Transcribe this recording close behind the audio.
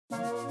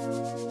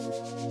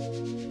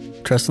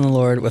Trust in the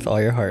Lord with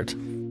all your heart.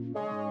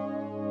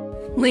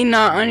 Lean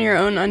not on your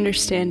own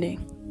understanding.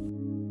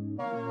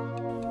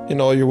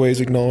 In all your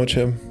ways acknowledge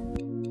him,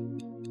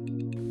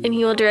 and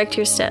he will direct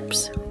your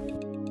steps.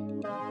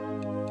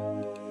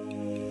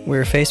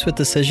 We're faced with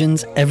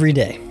decisions every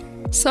day.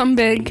 Some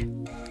big,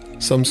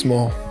 some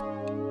small.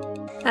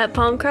 At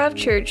Palmcroft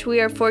Church, we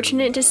are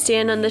fortunate to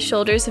stand on the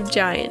shoulders of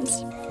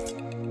giants.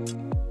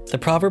 The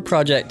Proverb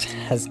Project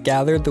has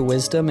gathered the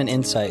wisdom and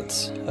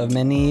insights of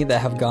many that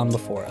have gone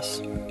before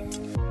us.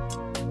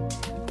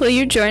 Will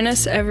you join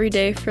us every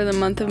day for the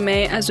month of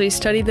May as we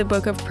study the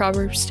book of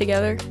Proverbs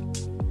together?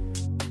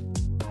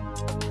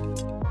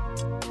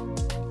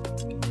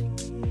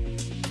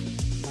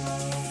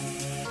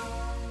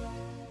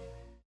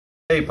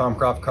 Hey,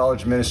 Palmcroft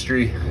College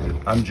Ministry.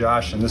 I'm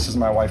Josh, and this is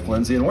my wife,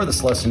 Lindsay, and we're the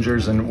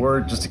Schlesingers, and we're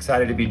just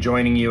excited to be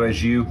joining you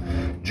as you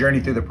journey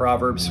through the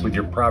Proverbs with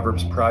your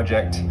Proverbs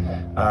project.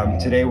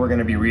 Today, we're going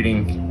to be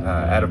reading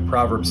out of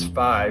Proverbs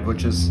 5,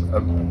 which is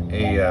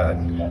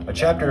a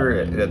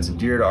chapter that's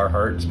dear to our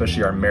heart,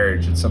 especially our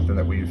marriage. It's something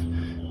that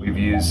we've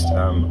used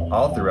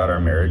all throughout our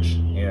marriage.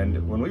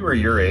 And when we were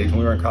your age, when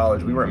we were in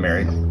college, we weren't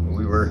married.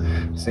 We were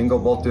single,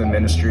 both doing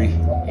ministry,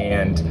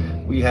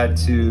 and we had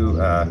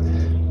to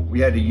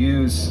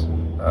use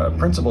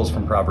principles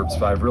from Proverbs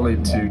 5 really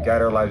to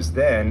guide our lives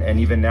then and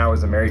even now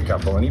as a married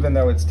couple. And even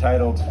though it's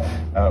titled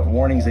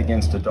Warnings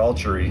Against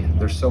Adultery,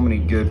 there's so many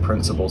good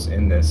principles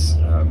in this,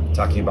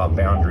 talking about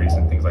boundaries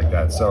and things like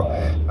that. So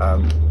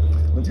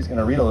Lindsay's going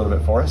to read a little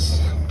bit for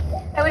us.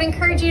 I would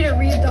encourage you to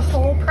read the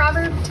whole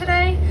proverb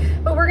today,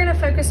 but we're going to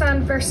focus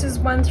on verses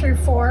 1 through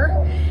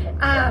 4.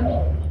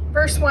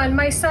 Verse 1,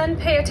 "My son,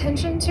 pay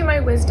attention to my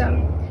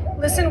wisdom.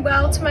 Listen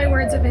well to my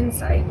words of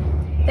insight,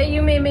 that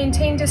you may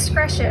maintain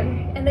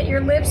discretion, and that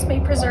your lips may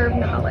preserve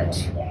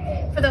knowledge.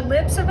 For the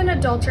lips of an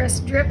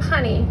adulteress drip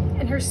honey,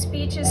 and her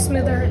speech is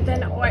smoother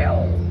than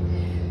oil."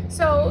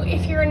 So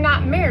if you're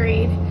not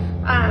married,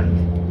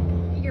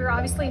 you're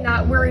obviously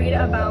not worried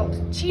about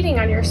cheating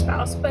on your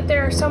spouse, but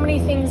there are so many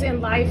things in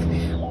life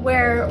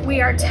where we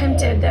are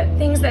tempted, that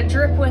things that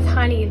drip with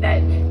honey,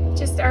 that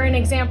just are an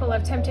example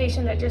of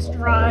temptation that just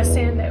draw us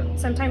in, that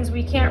sometimes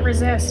we can't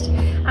resist.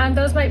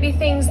 Those might be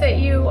things that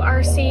you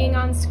are seeing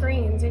on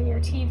screens, in your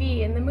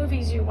TV, in the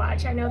movies you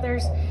watch. I know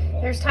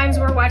there's times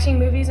we're watching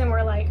movies and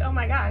we're like, oh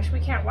my gosh, we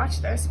can't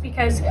watch this,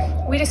 because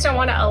we just don't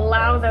want to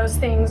allow those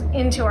things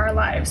into our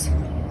lives.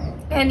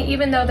 And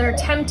even though they're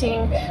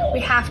tempting,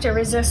 we have to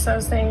resist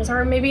those things.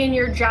 Or maybe in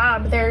your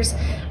job, there's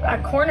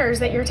corners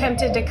that you're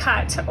tempted to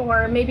cut,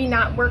 or maybe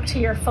not work to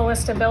your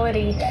fullest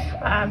ability.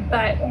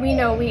 But we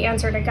know we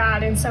answer to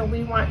God, and so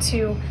we want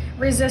to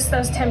resist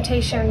those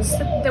temptations.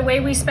 The way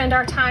we spend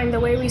our time, the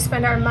way we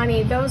spend our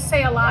money, those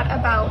say a lot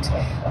about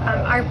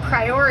our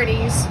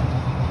priorities.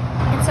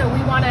 And so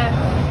we want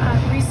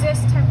to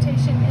resist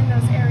temptation in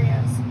those areas.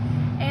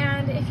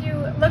 And if you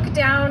look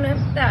down,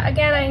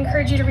 again, I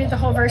encourage you to read the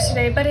whole verse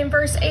today, but in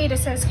verse 8 it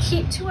says,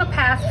 "Keep to a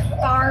path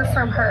far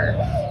from her.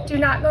 Do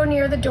not go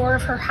near the door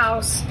of her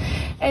house."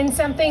 And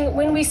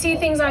when we see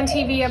things on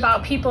TV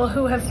about people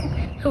who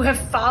have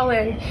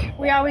fallen,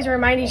 we always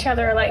remind each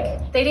other,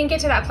 like, they didn't get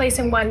to that place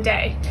in one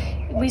day.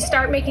 We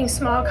start making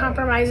small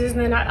compromises,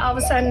 and then all of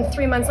a sudden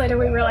 3 months later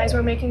we realize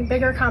we're making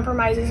bigger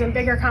compromises and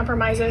bigger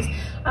compromises.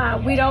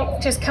 We don't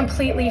just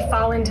completely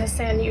fall into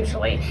sin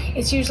usually.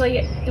 It's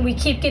usually we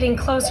keep getting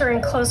closer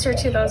and closer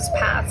to those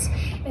paths.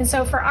 And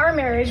so for our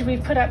marriage,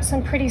 we've put up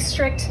some pretty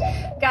strict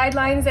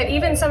guidelines that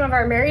even some of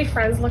our married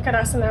friends look at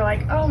us and they're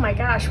like, oh my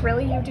gosh,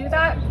 really, you do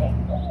that?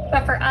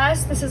 But for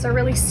us, this is a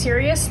really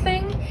serious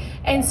thing.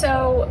 And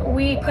so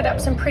we put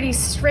up some pretty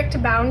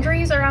strict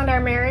boundaries around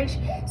our marriage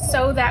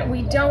so that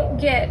we don't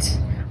get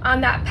on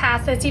that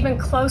path that's even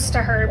close to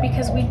her,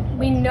 because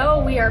we know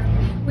we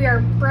are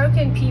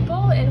broken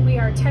people and we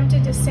are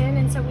tempted to sin,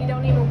 and so we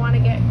don't even want to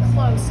get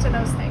close to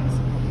those things.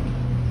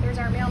 There's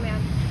our mailman.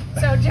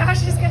 So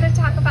Josh is going to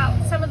talk about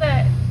some of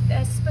the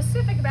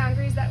specific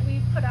boundaries that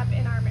we've put up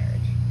in our marriage.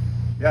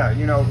 Yeah,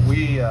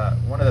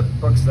 one of the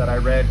books that I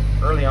read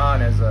early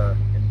on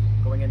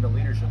going into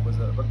leadership was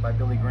a book by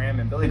Billy Graham,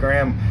 and Billy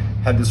Graham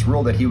had this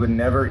rule that he would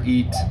never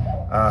eat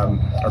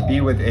or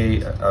be with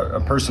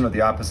a person of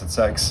the opposite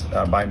sex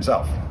by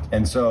himself.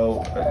 And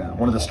so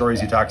one of the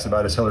stories he talks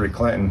about is Hillary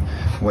Clinton,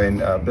 when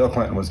Bill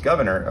Clinton was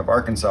governor of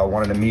Arkansas,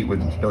 wanted to meet with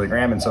Billy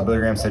Graham, and so Billy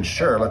Graham said,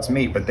 sure, let's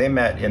meet. But they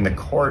met in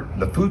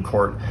the food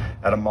court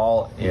at a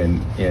mall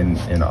in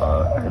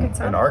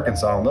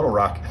Arkansas, in Little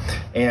Rock.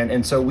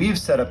 And so we've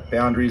set up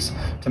boundaries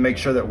to make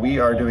sure that we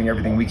are doing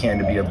everything we can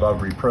to be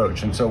above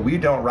reproach. And so we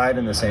don't ride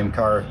in the same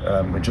car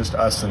with just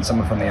us and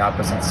someone from the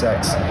opposite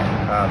sex.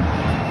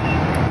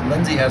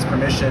 Lindsay has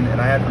permission, and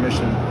I had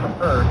permission from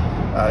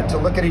her to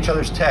look at each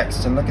other's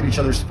texts and look at each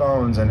other's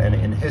phones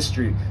and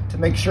history to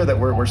make sure that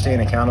we're staying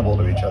accountable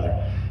to each other.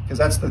 because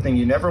that's the thing.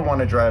 You never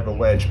want to drive a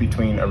wedge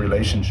between a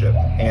relationship.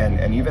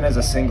 And even as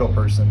a single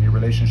person, your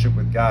relationship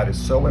with God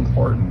is so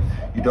important.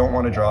 You don't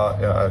want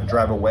to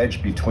drive a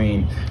wedge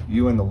between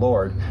you and the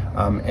Lord.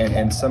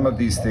 And some of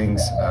these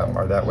things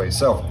are that way.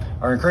 So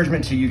our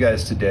encouragement to you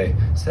guys today,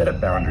 set up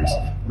boundaries.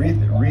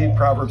 Read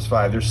Proverbs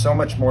 5. There's so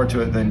much more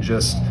to it than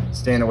just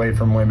staying away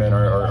from women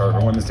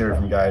or women stay away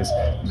from guys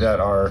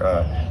that are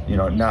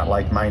not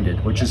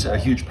like-minded, which is a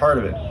huge part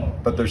of it.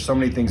 But there's so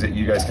many things that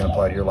you guys can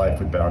apply to your life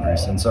with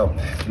boundaries. And so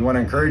we want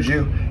to encourage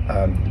you,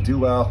 do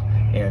well,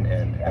 and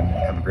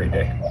have a great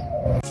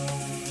day.